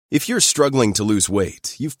If you're struggling to lose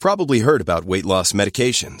weight, you've probably heard about weight loss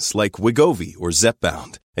medications like Wegovy or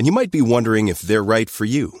Zepbound, and you might be wondering if they're right for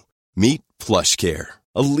you. Meet PlushCare,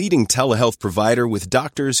 a leading telehealth provider with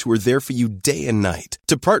doctors who are there for you day and night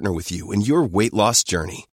to partner with you in your weight loss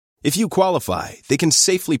journey. If you qualify, they can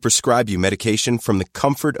safely prescribe you medication from the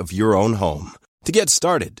comfort of your own home. To get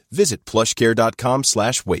started, visit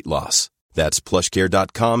plushcare.com/weightloss. That's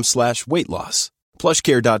plushcare.com/weightloss.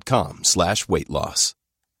 plushcare.com/weightloss.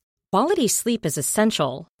 Quality sleep is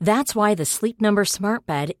essential. That's why the Sleep Number Smart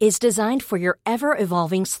Bed is designed for your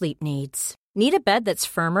ever-evolving sleep needs. Need a bed that's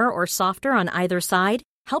firmer or softer on either side?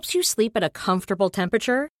 Helps you sleep at a comfortable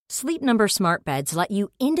temperature? Sleep Number Smart Beds let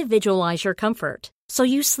you individualize your comfort, so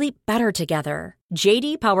you sleep better together.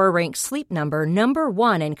 J.D. Power ranks Sleep Number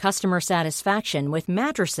 #1 in customer satisfaction with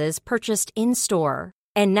mattresses purchased in-store.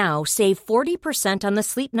 And now, save 40% on the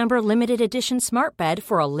Sleep Number Limited Edition Smart Bed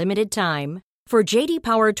for a limited time. For J.D.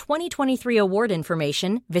 Power 2023 award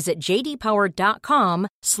information, visit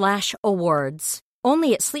jdpower.com/awards.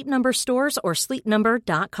 Only at Sleep Number stores or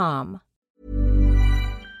sleepnumber.com.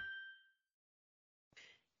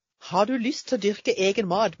 Har du lyst til å dyrke egen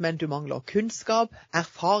mat, men du mangler kunnskap,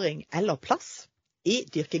 erfaring eller plass? I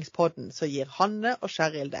Dyrkingspodden så gir Hanne og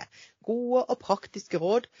Cheryl deg gode og praktiske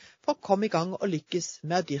råd for å komme i gang og lykkes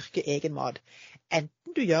med å dyrke egen mat.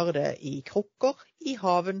 Enten du gjør det i krukker, i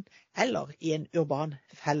haven eller i en urban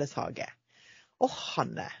felleshage. Og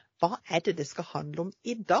Hanne, hva det skal handle om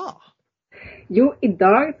i dag? Jo, i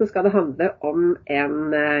dag så skal det handle om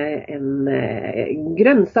en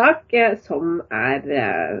grønnsak som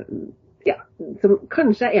som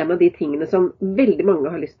kanskje en av de tingene som veldig mange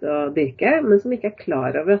har lyst til å dyrke, men som ikke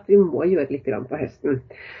klar over at vi må gjøre litt grann på høsten.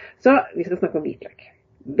 Så vi skal snakke om hvitløk.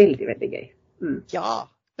 Veldig, veldig gøy. Ja,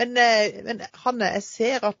 men Hanne, jeg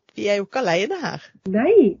ser at vi jo ikke alene her.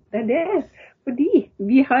 Nei, det det. Fordi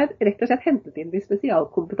vi har rett og slett hentet inn i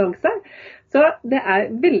spesialkompetanse. Så det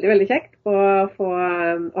veldig, veldig kjekt å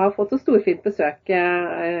ha fått så storfint besøk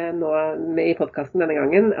nå i podcasten denne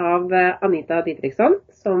gangen av Anita Didriksson,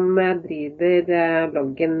 som driver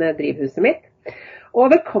bloggen Drivhuset mitt.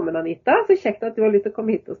 Og velkommen, Anita. Så kjekt at du har lyst til å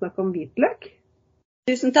komme hit og snakke om hvitløk.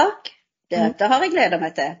 Tusen takk. Dette har jeg gledet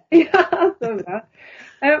meg til. Ja, så bra.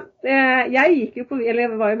 Jeg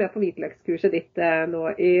var jo med på hvitløkskurset ditt nå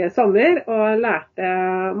i sommer og lærte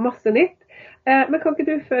masse nytt. Men kan ikke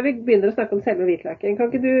du, før vi begynner å snakke om selve hvitløken, kan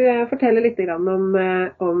ikke du fortelle litt om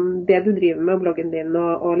det du driver med, bloggen din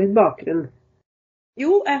og litt bakgrunn?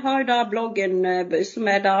 Jo, jeg har da bloggen som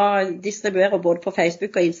jeg da distribuerer både på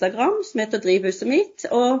Facebook og Instagram, som heter Drivhuset mitt,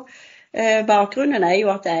 og bakgrunnen jo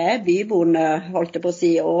at jeg bybonde, holdt jeg på å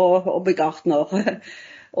si, og begartner.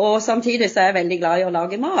 Og samtidig så jeg veldig glad i å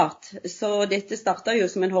lage mat. Så dette startet jo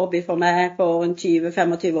som en hobby for meg for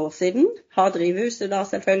 20-25 år siden. Har drivhuset da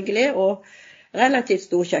selvfølgelig, og relativt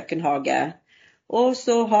stor kjøkkenhage. Og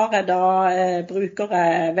så har jeg da, bruker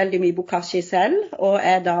jeg veldig mye bokashi selv, og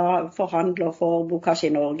da forhandler for Bokashi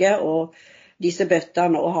Norge og disse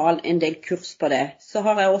bøttene og har en del kurs på det. Så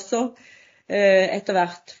har jeg også etter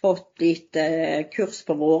hvert fått litt kurs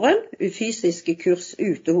på våren, fysiske kurs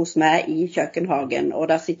ute hos meg i kjøkkenhagen,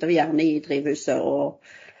 og der sitter vi gjerne i drivhuset og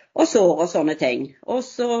sår og sånne ting. Og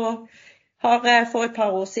så har jeg for et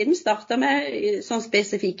par år siden startet med sånn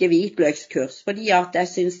spesifikke hvitløkskurs, fordi at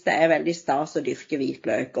jeg synes det veldig stas å dyrke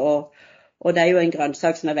hvitløk, og det jo en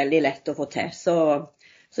grønnsak som veldig lett å få til. Så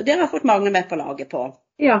det har jeg fått mange med på laget på.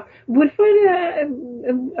 Ja, hvorfor,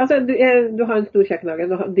 altså du har en stor kjøkkenhage,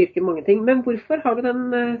 du dyrker mange ting, men hvorfor har du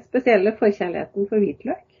den spesielle forkjærligheten for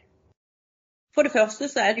hvitløk? For det første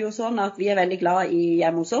så det jo sånn at vi veldig glad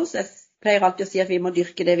hjemme hos oss. Jeg pleier alltid å si at vi må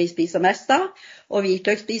dyrke det vi spiser mest av, og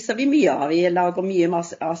hvitløk spiser vi mye av. Vi lager mye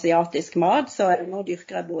asiatisk mat, så nå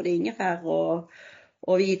dyrker jeg både ingefær og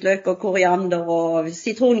hvitløk og koriander og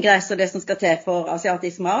sitrongress og det som skal til for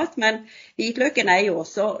asiatisk mat, men hvitløken jo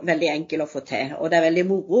også veldig enkel å få til, og det veldig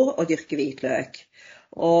moro å dyrke hvitløk.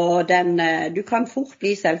 Og du kan fort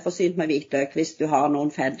bli selvforsynt med hvitløk hvis du har noen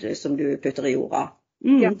fedd som du putter i jorda.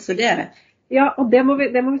 Ja. Så det Ja, og det må vi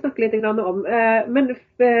snakke litt om. Men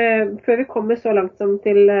før vi kommer så langt som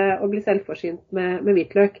til å bli selvforsynt med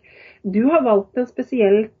hvitløk, du har valgt en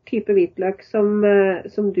spesiell type hvitløk som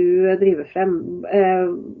du driver frem.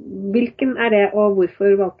 Hvilken det, og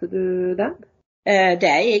hvorfor valgte du den?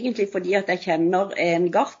 Det egentlig fordi at jeg kjenner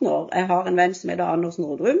en gartner. Jeg har en venn som heter Anders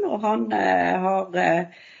Nordrum, og han har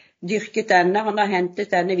dyrket denne. Han har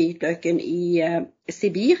hentet denne hvitløken i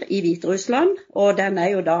Sibir i Hviterussland, og den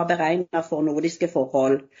jo da beregnet for nordiske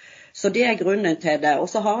forhold. Så det grunnen til det. Og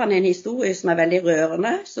så har han en historie som veldig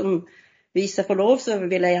rørende, som hvis jeg får lov, så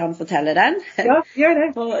vil jeg gjerne fortelle den. Ja, gjør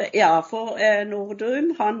det. For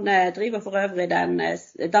Nordrum, han driver for øvrig den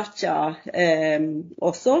Dacia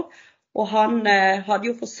også. Og han hadde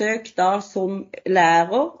jo forsøkt da som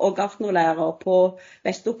lærer og gartnerlærer på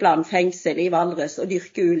Vest-Oppland fengsel i Valdres å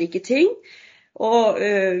dyrke ulike ting. Og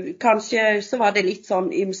kanskje så var det litt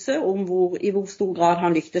sånn ymse om i hvor stor grad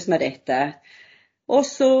han lyktes med dette. Og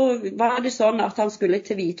så var det sånn at han skulle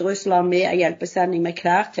til Hviterussland med en hjelpesending med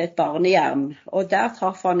klær til et barnehjem. Og der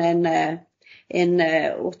traff han en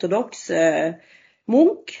ortodoks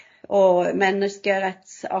munk og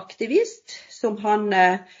menneskerettsaktivist som han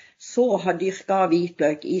så har dyrket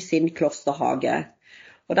hvitløk i sin klosterhage.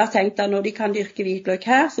 Og da tenkte han, når de kan dyrke hvitløk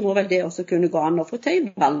her, så må vel det også kunne gå an å få til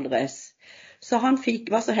i Valdres. Så han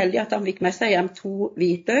var så heldig at han fikk med seg hjem 2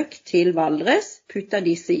 hvitløk til Valdres, puttet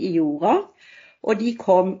disse i jorda, og de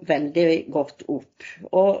kom veldig godt opp.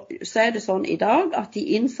 Og så det sånn i dag at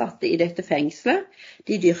de innsatte i dette fengselet,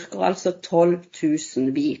 de dyrker altså 12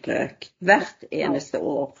 000 hvitløk hvert eneste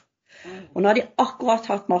år. Og nå har de akkurat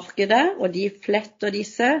hatt markedet, og de fletter de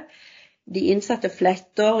innsatte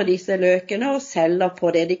fletter disse løkene og selger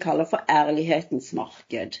på det de kaller for ærlighetens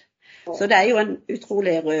marked. Så det jo en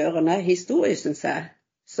utrolig rørende historie, synes jeg.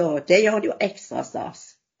 Så det gjør det jo ekstra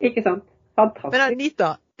stas. Ikke sant? Fantastisk. Men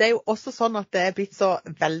Anita, det jo også sånn at det blitt så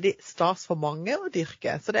veldig stas for mange å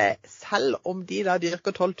dyrke. Så selv om de da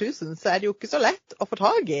dyrker 12 000, så det jo ikke så lett å få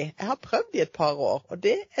tag i. Jeg har prøvd i et par år, og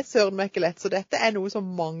det søren meg ikke lett. Så dette noe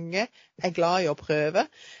som mange glad i å prøve.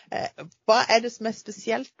 Hva det som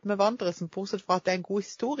spesielt med Vandresen, bortsett fra at det en god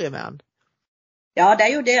historie med den? Ja,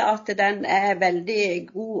 det jo det at den veldig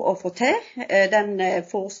god å få til.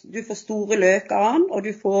 Du får store løk av den, og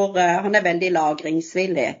han veldig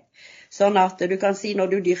lagringsvillig. Sånn at du kan si når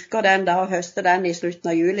du dyrker den da og høster den i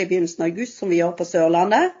slutten av juli, begynnelsen av august, som vi gjør på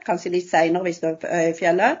Sørlandet, kanskje litt senere hvis du i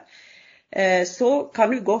fjellet, så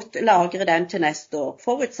kan du godt lagre den til neste år,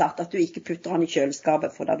 forutsatt at du ikke putter den i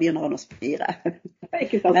kjøleskapet, for da begynner den å spire.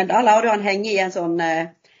 Men da lar du den henge i en sånn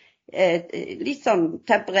litt sånn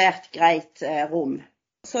temperert, greit rom.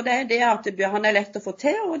 Så det det at han lett å få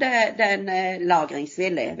til, og det en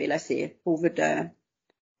lagringsvillig, vil jeg si,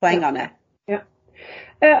 hovedpoengene. Ja.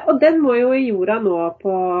 Og den må jo i jorda nå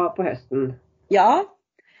på høsten. Ja,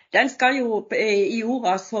 den skal jo i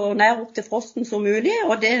jorda så nær opp til frosten som mulig,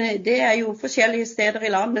 og det jo forskjellige steder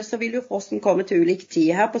i landet, så vil jo frosten komme til ulike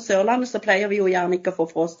tid. Her på Sørlandet så pleier vi jo gjerne ikke å få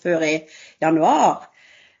frost før i januar.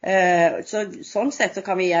 Sånn sett så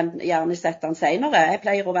kan vi gjerne sette den senere. Jeg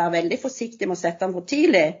pleier å være veldig forsiktig med å sette den for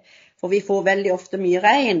tidlig, for vi får veldig ofte mye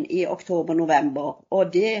regn i oktober-november, og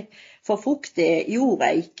det for fuktig jord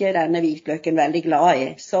ikke denne hvitløken veldig glad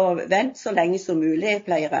i. Så vent så lenge som mulig,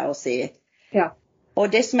 pleier jeg å si. Ja. Og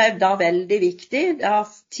det som da veldig viktig,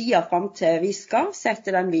 tida frem til vi skal sette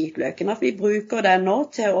den hvitløken, at vi bruker den nå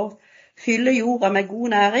til å fylle jorda med god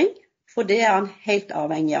næring, for det han helt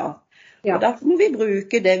avhengig av. Ja. Og derfor må vi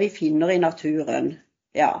bruke det vi finner i naturen.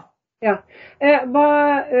 Ja. Ja. Hva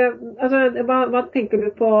tenker du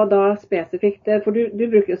på da spesifikt? For du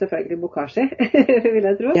bruker jo selvfølgelig bokashi, vil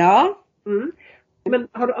jeg tro. Ja. Men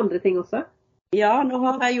har du andre ting også? Ja, nå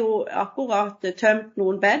har jeg jo akkurat tømt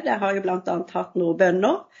noen bed. Jeg har jo blant annet hatt noen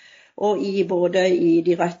bønner. Og både i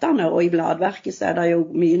de røttene og i bladverket så det jo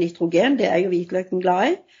mye nitrogen. Det jo hvitløken glad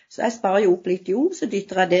i. Så jeg sparer jo opp litt jord, så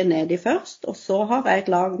dytter jeg det nedi først. Og så har jeg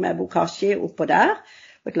et lag med bokashi oppå der.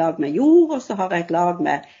 Et lag med jord, og så har jeg et lag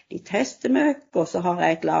med litt hestemøkk, og så har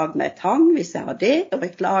jeg et lag med tang, hvis jeg har det, og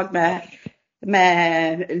et lag med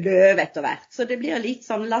løv etter hvert. Så det blir litt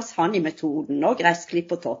sånn lasagne-metoden, og gressklipp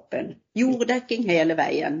på toppen. Jorddekking hele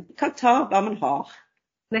veien. Kan ta hva man har.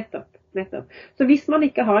 Nettopp. Så hvis man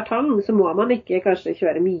ikke har tang, så må man ikke kanskje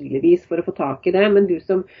kjøre milevis for å få tak i det, men du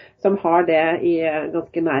som har det i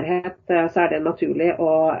ganske nærhet, så det naturlig,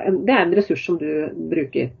 og det en ressurs som du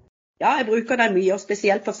bruker. Ja, jeg bruker den mye, og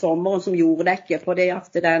spesielt på sommeren som jorddekke, for det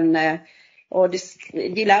at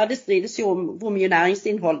de lærde strides jo om hvor mye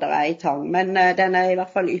næringsinnhold det i tang, men den i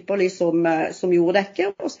hvert fall ypperlig som jorddekke,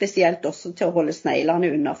 og spesielt også til å holde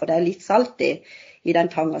sneglene unna, for det litt salt i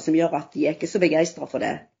den tanga som gjør at de ikke så begeistret for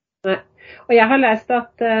det. Nei. Og jeg har lest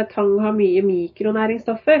at tang har mye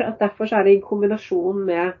mikronæringsstoffer, at derfor så det i kombinasjon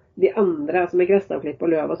med de andre, altså med gresstavklipp og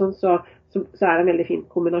løv og sånn, så det en veldig fin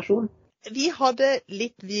kombinasjon. Vi hadde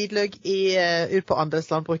litt hvitløk ut på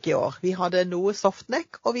Andres landbruk i år. Vi hadde noe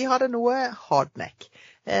softneck, og vi hadde noe hardneck.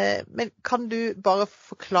 Men kan du bare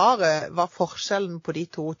forklare hva forskjellen på de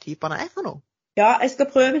to typene for noe? Ja, jeg skal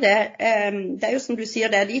prøve det. Det jo som du sier,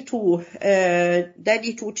 det de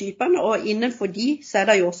to typene, og innenfor de så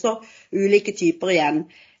det jo også ulike typer igjen.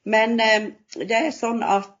 Men det sånn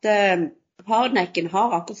at hardnecken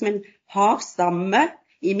har akkurat som en har stamme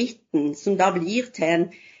i midten, som da blir til en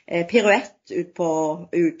piruett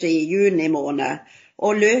ute i juni måned.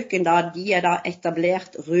 Og løken da, de er da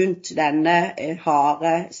etablert rundt denne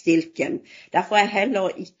harde stilken. Derfor er heller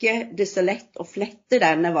ikke det så lett å flette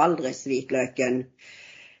denne valdreshvitløken.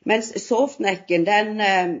 Mens softnecken,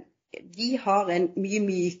 de har en mye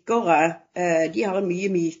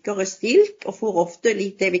mykere stilk, og får ofte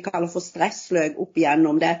litt det vi kaller for stressløk opp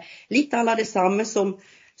igjennom det. Litt av det samme som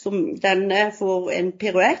denne får en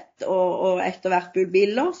piruett, og etter hvert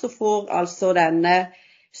bulbiller, så får altså denne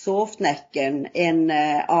softnecken en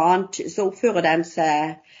annet, så oppfører den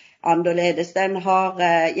seg annerledes. Den har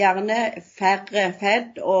gjerne færre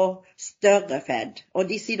fedd og større fedd, og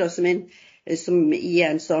de sitter som i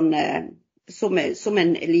en sånn, som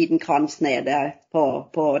en liten krans nede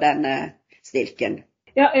på denne stilken.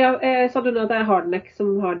 Ja, sa du nå at det er hardneck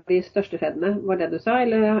som har de største feddene? Var det du sa,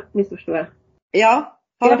 eller misforstod jeg? Ja,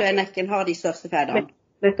 hardnecken har de største feddene.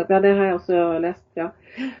 Nettopp, ja, det har jeg også lest, ja.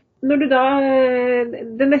 Når du da,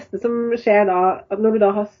 det neste som skjer da, når du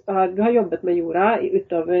da har jobbet med jorda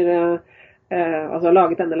utover, altså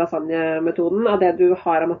laget denne lasagnemetoden av det du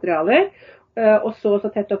har av materialer, og så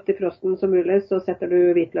tett opp til frosten som mulig, så setter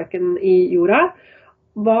du hvitløken i jorda.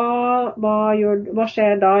 Hva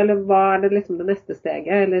skjer da, eller hva er det liksom det neste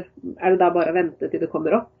steget, eller er det da bare å vente til det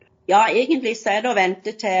kommer opp? Ja, egentlig så er det å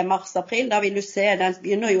vente til mars-april, da vil du se, den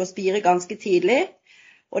begynner jo å spire ganske tidlig.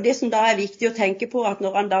 Og det som da er viktig å tenke på, at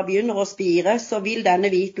når han da begynner å spire, så vil denne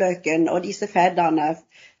hvitløken og disse feddene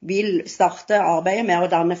vil starte arbeidet med å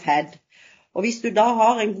danne fedd. Og hvis du da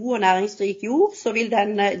har en god og næringsrik jord, så vil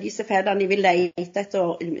disse feddene vil lete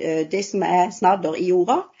etter det som er snadder i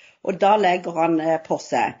jorda, og da legger han på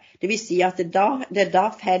seg. Det vil si at det er da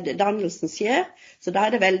fedddannelsen skjer, så da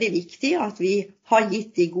er det veldig viktig at vi har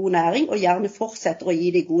gitt de god næring, og gjerne fortsetter å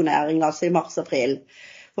gi de god næring, altså i mars-april.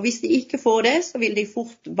 For hvis de ikke får det, så vil de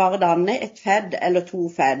fort bare danne et fedd eller 2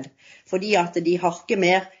 fedd, fordi at de har ikke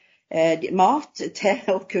mer mat til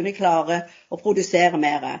å kunne klare å produsere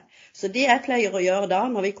mer. Så det jeg pleier å gjøre da,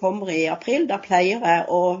 når vi kommer i april, da pleier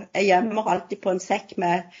jeg gjemmer alltid på en sekk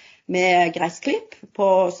med gressklipp,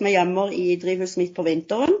 som jeg gjemmer i drivhuset mitt på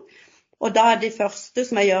vinteren. Og da er det første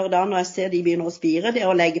som jeg gjør da, når jeg ser de begynner å spire, det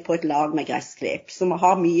er å legge på et lag med gressklipp, som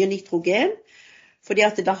har mye nitrogen, fordi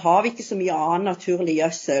at da har vi ikke så mye annen naturlig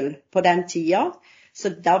gjødsel på den tida,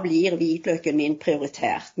 så da blir hvitløken min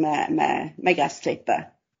prioritert med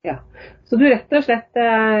gressklippet. Ja, så du rett og slett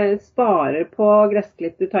sparer på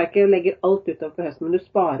gressklipp, du tar ikke legger alt utover på høsten, men du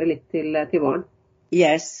sparer litt til våren?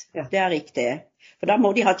 Yes, ja. Det er riktig. For da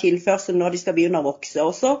må de ha tilførsel når de skal begynne å vokse.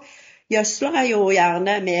 Og så gjødsler jeg jo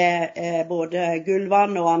gjerne med både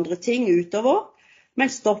gullvann og andre ting utover, men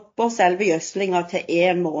stopper selve gjødslinga til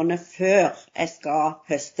 1 måned før jeg skal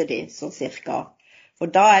høste de, sånn cirka. For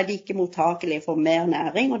da er de ikke mottakelige for mer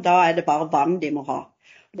næring, og da er det bare vann de må ha.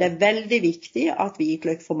 Det er veldig viktig at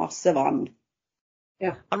hvitløk får masse vann.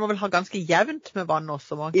 Ja. Han må vel ha ganske jevnt med vann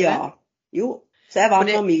også, må ikke det? Ja, jo. Så jeg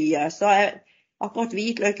vanner mye. Så akkurat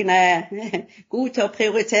hvitløken er god til å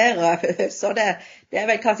prioritere. Så det er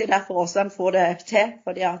vel kanskje derfor også han får det til.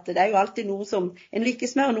 For det er jo alltid noe som en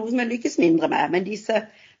lykkes med, og noe som en lykkes mindre med. Men disse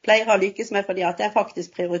pleier å lykkes med fordi at jeg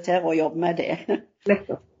faktisk prioriterer å jobbe med det.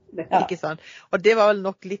 Nettopp. Ja. Ikke sant? Og det var vel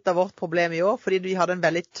nok litt av vårt problem i år, fordi vi hadde en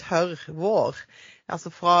veldig tørr vår.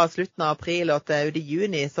 Altså fra slutten av april og til i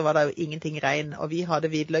juni så var det jo ingenting regn, og vi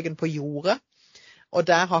hadde hvitløken på jordet. Og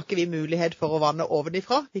der har ikke vi mulighet for å vanne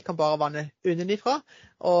ovenifra, vi kan bare vanne underifra.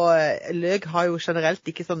 Og løk har jo generelt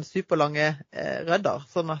ikke sånn superlange rødder,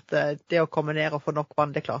 sånn at det å komme ned og få nok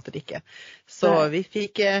vann, det klarte det ikke. Så vi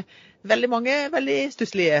fikk veldig mange veldig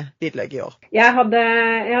stusselige hvitløk i år. Jeg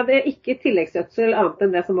hadde ikke tilleggsgjødsel annet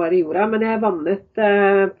enn det som var i jorda, men jeg vannet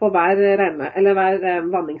på hver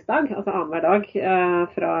vanningsdag, altså annenhver dag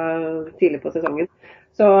fra tidlig på sesongen.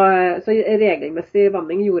 Så regelmessig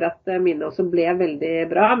vanning gjorde at mine også ble veldig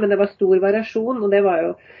bra, men det var stor variasjon, og det var jo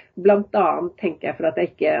blant annet, tenker jeg, for at jeg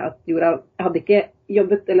hadde ikke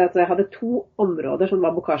jobbet, eller at jeg hadde 2 områder som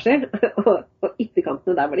var bokasjer, og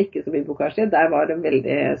ytterkantene der var det ikke så mye bokasjer, der var det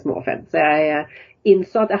veldig små fedd. Så jeg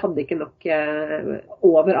innså at jeg hadde ikke nok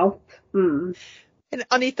overalt.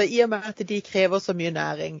 Anita, i og med at de krever så mye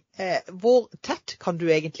næring, hvor tett kan du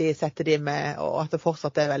egentlig sette de med, og at det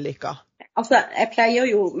fortsatt er vellykket? Altså, jeg pleier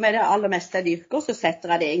jo med det aller meste jeg dyrker, så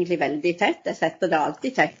setter jeg det egentlig veldig tett. Jeg setter det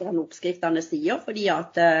alltid tettere enn oppskriftene sier, fordi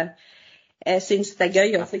at jeg synes det er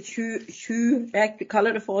gøy å få jeg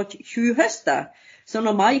kaller det for å tjuvhøste. Så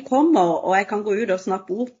når mai kommer, og jeg kan gå ut og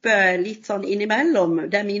snappe opp litt sånn innimellom,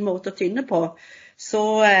 det er min måte å tynne på, så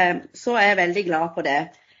er jeg veldig glad på det.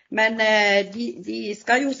 Men de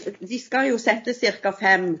skal jo sette ca.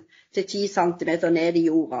 5 til 10 centimeter ned i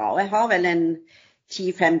jorda, og jeg har vel en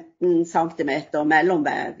 10-15 centimeter mellom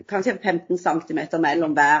hver, kanskje 15 centimeter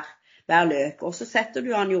mellom hver løk. Og så setter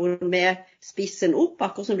du den jo med spissen opp,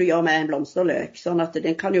 akkurat som du gjør med en blomsterløk, sånn at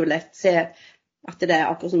den kan jo lett se at det er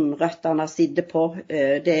akkurat som røttene sitter på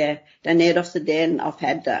den nederste delen av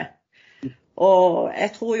feddet. Og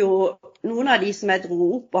jeg tror jo noen av de som jeg dro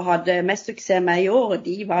opp og hadde mest suksess med i år,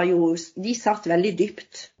 de satt veldig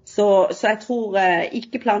dypt. Så jeg tror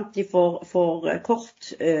ikke plant de for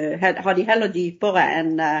kort, har de heller dypere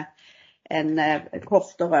enn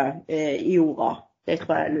kortere i jorda. Det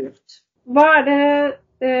tror jeg lurt. Hva det,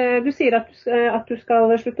 du sier at du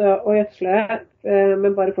skal slutte å gjødsle,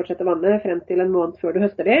 men bare fortsette vannet frem til en måned før du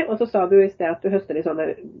høster de, og så sa du i sted at du høster de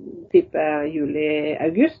sånne type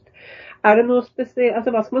juli-august. Det noe spesielt,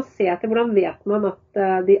 altså hva skal man se etter, hvordan vet man at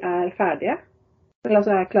de ferdige, eller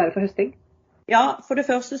altså klare for høsting? Ja, for det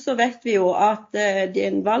første så vet vi jo at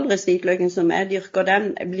den valdreshvitløken som jeg dyrker,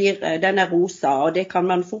 den rosa, og det kan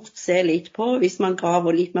man fort se litt på hvis man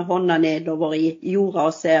graver litt med hånda nedover i jorda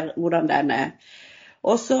og ser hvordan den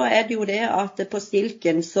Og så det jo det at på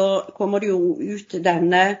stilken så kommer det jo ut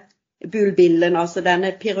denne bulbillen, altså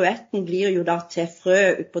denne piruetten blir jo da til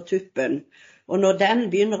frø på tuppen. Og når den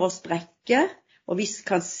begynner å sprekke, og vi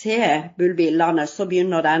kan se bulbillene, så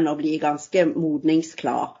begynner den å bli ganske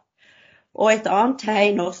modningsklar. Og et annet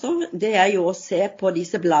tegn også, det jo å se på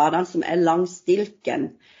disse bladene som langs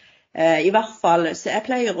stilken. I hvert fall, så jeg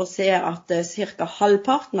pleier å se at cirka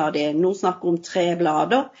halvparten av de, noen snakker om 3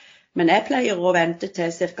 blader, men jeg pleier å vente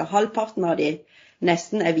til cirka halvparten av de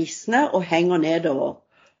nesten visne og henger nedover.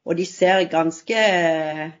 Og de ser ganske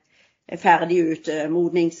ferdig ut,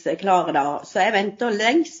 modningsklare da. Så jeg venter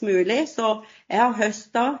lengst mulig, så jeg har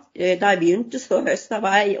høstet, da jeg begynte så høstet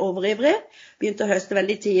var jeg overivrig, begynte å høste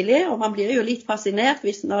veldig tidlig, og man blir jo litt fascinert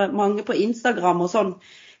hvis mange på Instagram og sånn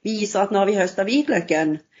viser at når vi høster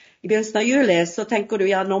hvitløken i begynnelsen av juli, så tenker du,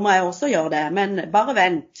 ja, nå må jeg også gjøre det, men bare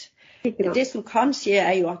vent. Det som kan skje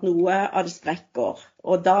jo at noe av det sprekker,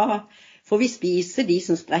 og da får vi spise de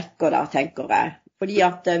som sprekker da, tenker jeg. Fordi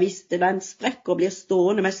at hvis den sprekker blir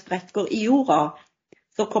stående med sprekker i jorda,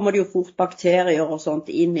 så kommer det jo fort bakterier og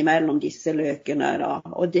sånt inn imellom disse løkene da,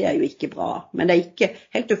 og det jo ikke bra. Men det ikke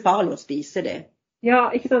helt ufarlig å spise det.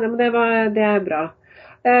 Ja, ikke sant, men det bra.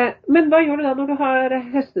 Men hva gjør du da når du har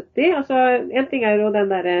høstet de? Altså, en ting jo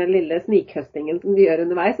den der lille snikhøstingen som de gjør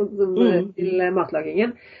underveis til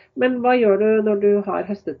matlagingen. Men hva gjør du når du har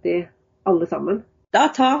høstet de alle sammen?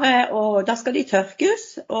 Da skal de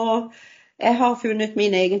tørkes, og jeg har funnet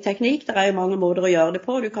min egen teknikk. Det jo mange måter å gjøre det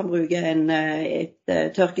på. Du kan bruke et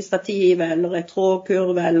tørkestativ eller et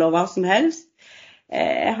trådkurve eller hva som helst.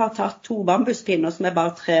 Jeg har tatt 2 bambuspinner som jeg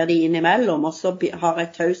bare trer de inn imellom, og så har jeg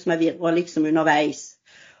et tau som jeg virrer liksom underveis.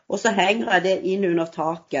 Og så henger jeg det inn under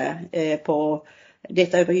taket på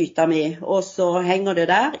dette på hytta mi, og så henger det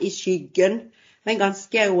der i skyggen, men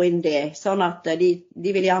ganske windy, sånn at de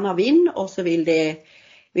vil gjerne ha vind, og så vil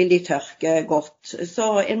de tørke godt.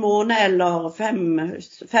 Så en måned eller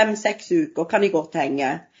 5-6 uker kan de godt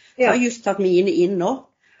henge. Jeg har just tatt mine inn nå.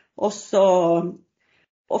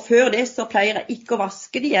 Og før det så pleier jeg ikke å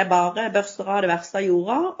vaske de, jeg bare børster av det verste av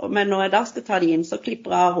jorda. Men når jeg da skal ta de inn, så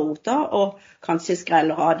klipper jeg av rota, og kanskje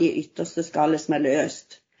skreller av de ytterste skallet som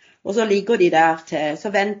løst. Og så ligger de der så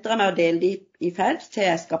venter jeg med å dele de i felt til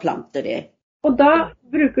jeg skal plante de. Og da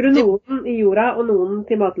bruker du noen i jorda og noen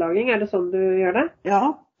til matlaging, det sånn du gjør det? Ja,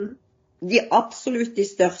 absolutt de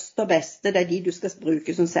største og beste, det de du skal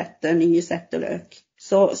bruke som nye setteløk.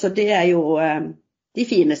 Så det jo de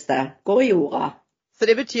fineste, går i jorda. Så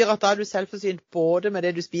det betyr at da du selvforsynt både med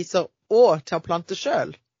det du spiser og til å plante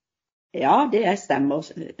selv? Ja, det stemmer.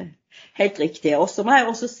 Helt riktig. Og så må jeg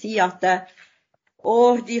også si at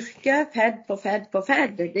å dyrke fedd på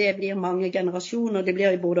fedd, det blir mange generasjoner, det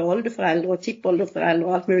blir både oldeforeldre og tippoldeforeldre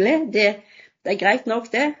og alt mulig. Det greit nok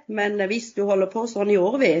det, men hvis du holder på sånn i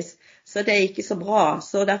årevis, så det ikke så bra.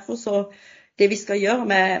 Så derfor så, det vi skal gjøre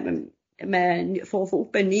for å få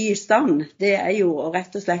opp en ny stand, det jo å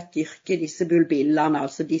rett og slett dyrke disse bulbillene,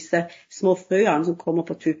 altså disse små frøene som kommer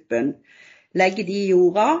på tuppen. Legge de i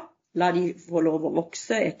jorda, la de få lov å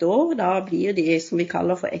vokse et år, da blir de som vi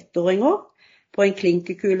kaller for ettåringer, på en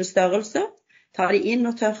klinkekulestørrelse, tar de inn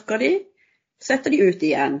og tørker de, setter de ut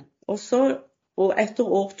igjen. Og etter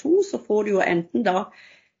år 2 så får du jo enten da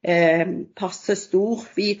passe stor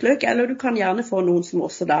hvitløk, eller du kan gjerne få noen som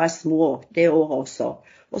også da små det året også.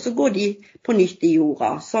 Og så går de på nytt i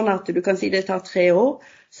jorda, sånn at du kan si det tar 3 år,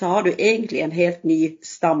 så har du egentlig en helt ny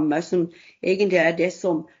stamme, som egentlig det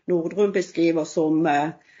som Nordrum beskriver som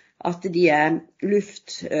at de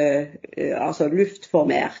altså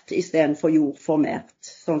luftformert i stedet for jordformert,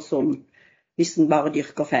 sånn som hvis en bare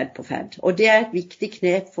dyrker fedd på fedd. Og det et viktig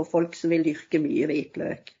knep for folk som vil dyrke mye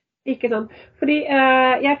hvitløk. Ikke sant. Fordi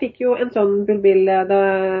jeg fikk jo en sånn bulbil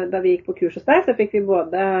da vi gikk på kurs hos deg, så fikk vi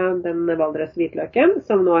både den Valdres hvitløken,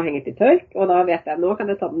 som nå henger til tørk, og da vet jeg, nå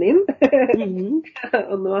kan jeg ta den inn.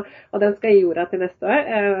 og den skal i jorda til neste år.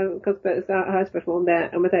 Så har jeg spørsmål om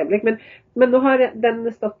det om et øyeblikk. Men nå har den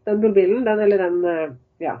stått, den bulbilen,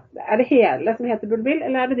 ja, er det hele som heter bulbil,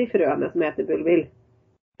 eller er det de frøene som heter bulbil?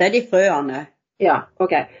 Det er de frøene. Ja, ok.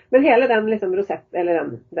 Men hele den liksom rosett,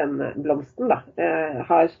 eller den blomsten da,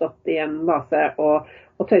 har stått i en vase og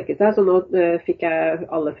tørket seg, så nå fikk jeg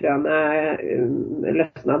alle frøene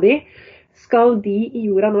løsnet av de. Skal de i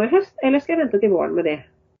jorda nå i høst, eller skal jeg vente til våren med de?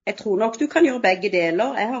 Jeg tror nok du kan gjøre begge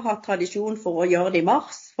deler. Jeg har hatt tradisjon for å gjøre det i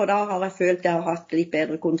mars, for da har jeg følt jeg har hatt litt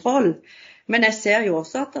bedre kontroll. Men jeg ser jo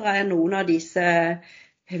også at det er noen av disse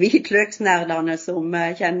hvitløksnerdene som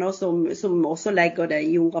kjenner, som også legger det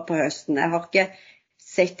i jorda på høsten. Jeg har ikke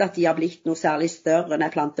sett at de har blitt noe særlig større når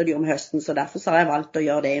jeg planter de om høsten, så derfor har jeg valgt å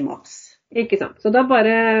gjøre det i mars. Ikke sant. Så da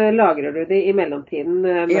bare lagrer du de i mellomtiden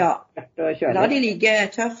med tørt og kjølig? La de ligge i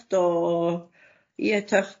et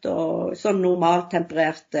tørt og sånn normalt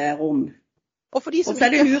temperert rom. Og så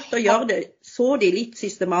er det lurt å gjøre det, så de litt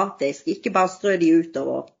systematisk, ikke bare strø de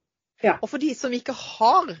utover. Ja. Og for de som ikke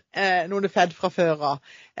har noen fedd fra før av,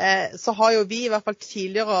 så har jo vi i hvert fall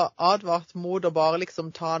tidligere advart mot å bare liksom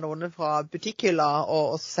ta noen fra butikkhylla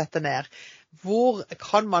og sette ned. Hvor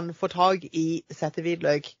kan man få tag i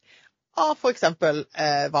settehvitløk av for eksempel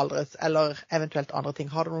Valdres eller eventuelt andre ting?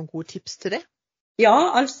 Har du noen gode tips til det?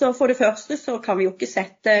 Ja, altså for det første så kan vi jo ikke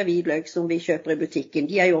sette hvitløk som vi kjøper i butikken.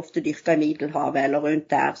 De er jo ofte dyrket i Middelhavet eller rundt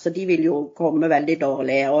der, så de vil jo komme veldig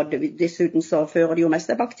dårlig. Og dessuten så fører de jo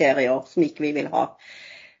mest bakterier som ikke vi vil ha.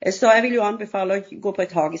 Så jeg vil jo anbefale å gå på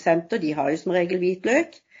et hagesenter. De har jo som regel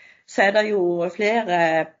hvitløk. Så er det jo flere,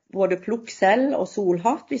 både Plukk selv og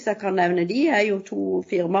Solhatt, hvis jeg kan nevne de, er jo 2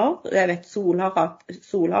 firmaer. Jeg vet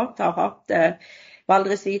Solhatt har hatt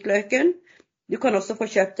Valdres hvitløken. Du kan også få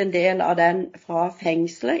kjøpt en del av den fra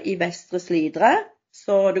fengselet i Vestre Slidre,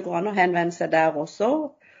 så det går an å henvende seg der også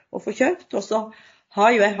og få kjøpt. Og så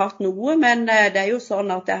har jo jeg hatt noe, men det er jo sånn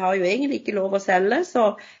at jeg har jo egentlig ikke lov å selge,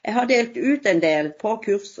 så jeg har delt ut en del på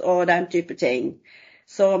kurs og den type ting.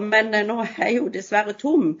 Så, men nå er jeg jo dessverre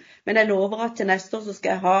tom, men jeg lover at til neste år så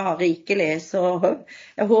skal jeg ha rikelig, så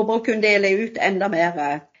jeg håper å kunne dele ut enda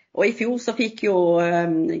mer. Og i fjor så fikk jo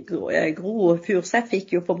Gro Furseth fikk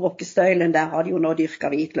jo på Brokkestøylen, der hadde jo nå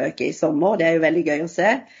dyrket hvitløk i sommer, det er jo veldig gøy å se.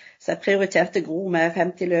 Så jeg prioriterte Gro med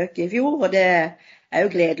 50 løk i fjor, og det er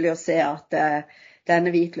jo gledelig å se at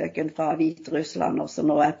denne hvitløken fra Hviterussland også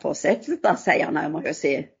nå er på Setesdalseierne, må jeg jo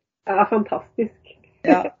si. Ja, fantastisk.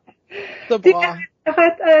 Ja. Så bra. Jeg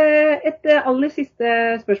har et aller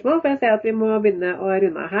siste spørsmål, for jeg ser at vi må begynne å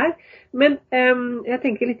runde her. Men jeg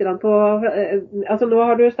tenker litt på, altså nå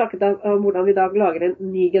har du snakket om hvordan vi da lager en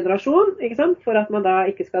ny generasjon, ikke sant? For at man da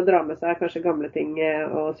ikke skal dra med seg kanskje gamle ting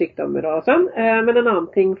og sykdommer og sånn. Men en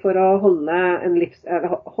annen ting for å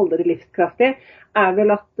holde det livskraftig, er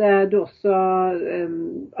vel at du også,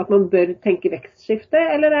 at man bør tenke vekstskifte,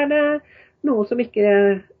 eller er det noe som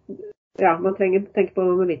ikke, ja, man trenger tenke på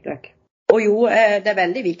med hvitløk? Og jo, det er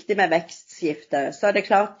veldig viktig med vekstskifte. Så er det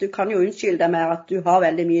klart, du kan jo unnskylde deg med at du har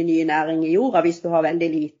veldig mye ny næring i jorda hvis du har veldig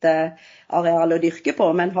lite areal å dyrke på.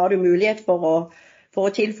 Men har du mulighet for å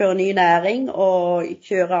tilføre ny næring og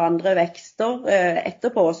kjøre andre vekster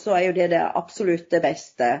etterpå, så er jo det absolutt det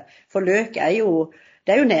beste. For løk det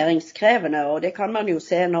er jo næringskrevende, og det kan man jo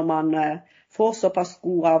se når man får såpass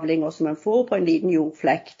gode avlinger som man får på en liten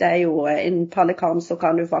jordflekk. Det er jo en pannekam, så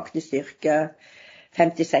kan du faktisk dyrke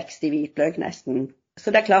 50-60 hvitløk nesten.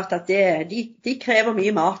 Så det er klart at de krever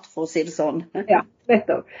mye mat, for å si det sånn. Ja,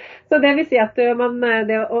 nettopp. Så det vil si at det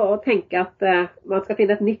å tenke at man skal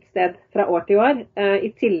finne et nytt sted fra år til år, i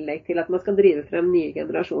tillegg til at man skal drive frem nye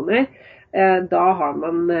generasjoner, da har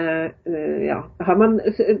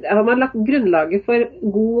man lagt grunnlaget for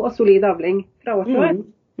god og solid avling fra år til år.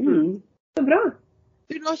 Så bra.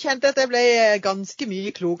 Nå kjente jeg at jeg ble ganske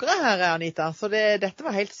mye klokere her, Anita, så dette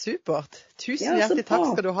var helt supert. Tusen hjertelig takk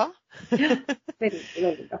skal du ha. Ja, veldig,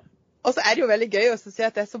 veldig bra. Og så er det jo veldig gøy å se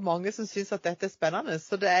at det er så mange som synes at dette er spennende,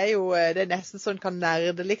 så det er nesten sånn kan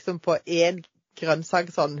nerde liksom på en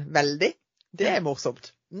grønnsak sånn veldig. Det er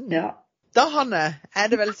morsomt. Ja. Da, Hanne, er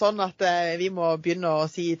det vel sånn at vi må begynne å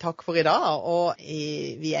si takk for i dag, og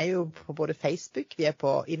vi er jo på både Facebook, vi er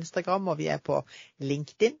på Instagram og vi er på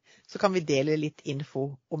LinkedIn, så kan vi dele litt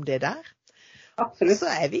info om det der. Absolutt. Så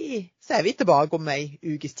er vi tilbake om en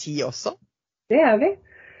ukes tid også. Det er vi.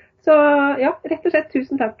 Så ja, rett og slett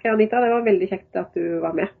tusen takk, Anita. Det var veldig kjekt at du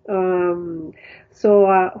var med. Så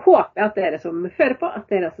håper jeg at dere som hører på, at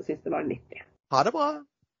dere også synes det var nyttig. Ha det bra.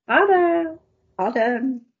 Ha det. Ha det.